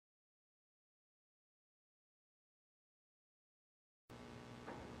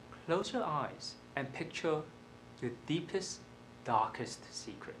Close your eyes and picture your deepest, darkest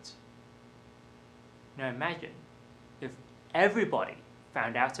secret. Now imagine if everybody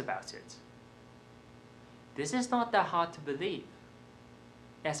found out about it. This is not that hard to believe.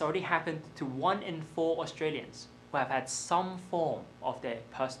 It has already happened to 1 in 4 Australians who have had some form of their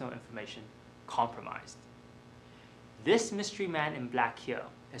personal information compromised. This mystery man in black here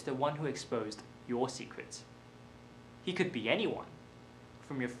is the one who exposed your secrets. He could be anyone,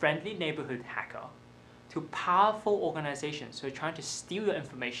 from your friendly neighborhood hacker to powerful organizations who are trying to steal your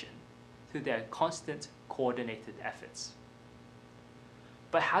information through their constant coordinated efforts.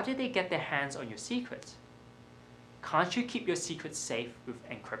 But how did they get their hands on your secret? Can't you keep your secret safe with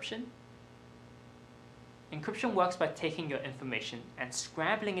encryption? Encryption works by taking your information and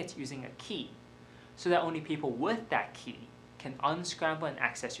scrambling it using a key, so that only people with that key can unscramble and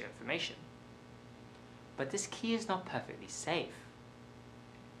access your information. But this key is not perfectly safe.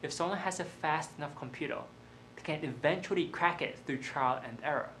 If someone has a fast enough computer, they can eventually crack it through trial and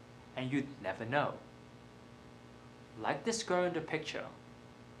error, and you'd never know. Like this girl in the picture,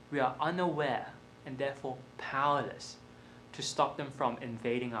 we are unaware and therefore powerless to stop them from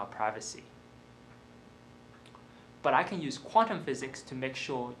invading our privacy. But I can use quantum physics to make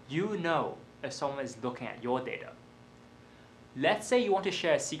sure you know if someone is looking at your data. Let's say you want to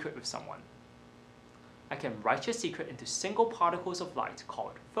share a secret with someone. I can write your secret into single particles of light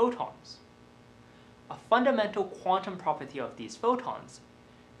called photons. A fundamental quantum property of these photons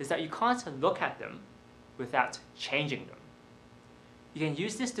is that you can't look at them without changing them. You can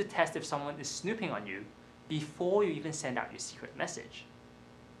use this to test if someone is snooping on you before you even send out your secret message.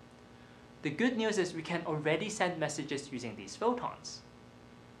 The good news is we can already send messages using these photons.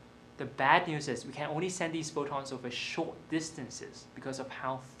 The bad news is we can only send these photons over short distances because of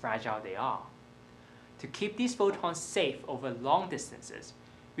how fragile they are. To keep these photons safe over long distances,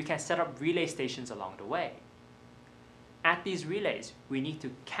 we can set up relay stations along the way. At these relays, we need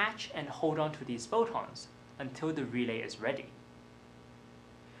to catch and hold on to these photons until the relay is ready.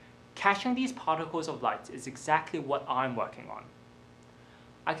 Catching these particles of light is exactly what I'm working on.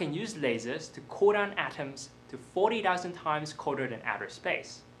 I can use lasers to cool down atoms to 40,000 times colder than outer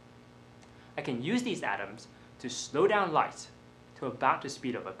space. I can use these atoms to slow down light to about the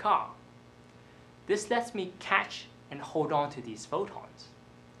speed of a car. This lets me catch and hold on to these photons.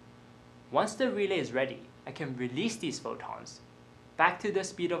 Once the relay is ready, I can release these photons back to the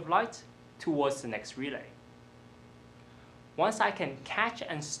speed of light towards the next relay. Once I can catch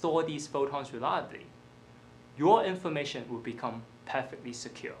and store these photons reliably, your information will become perfectly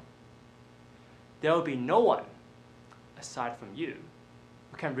secure. There will be no one, aside from you,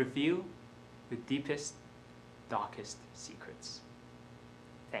 who can reveal your deepest, darkest secrets.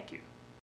 Thank you.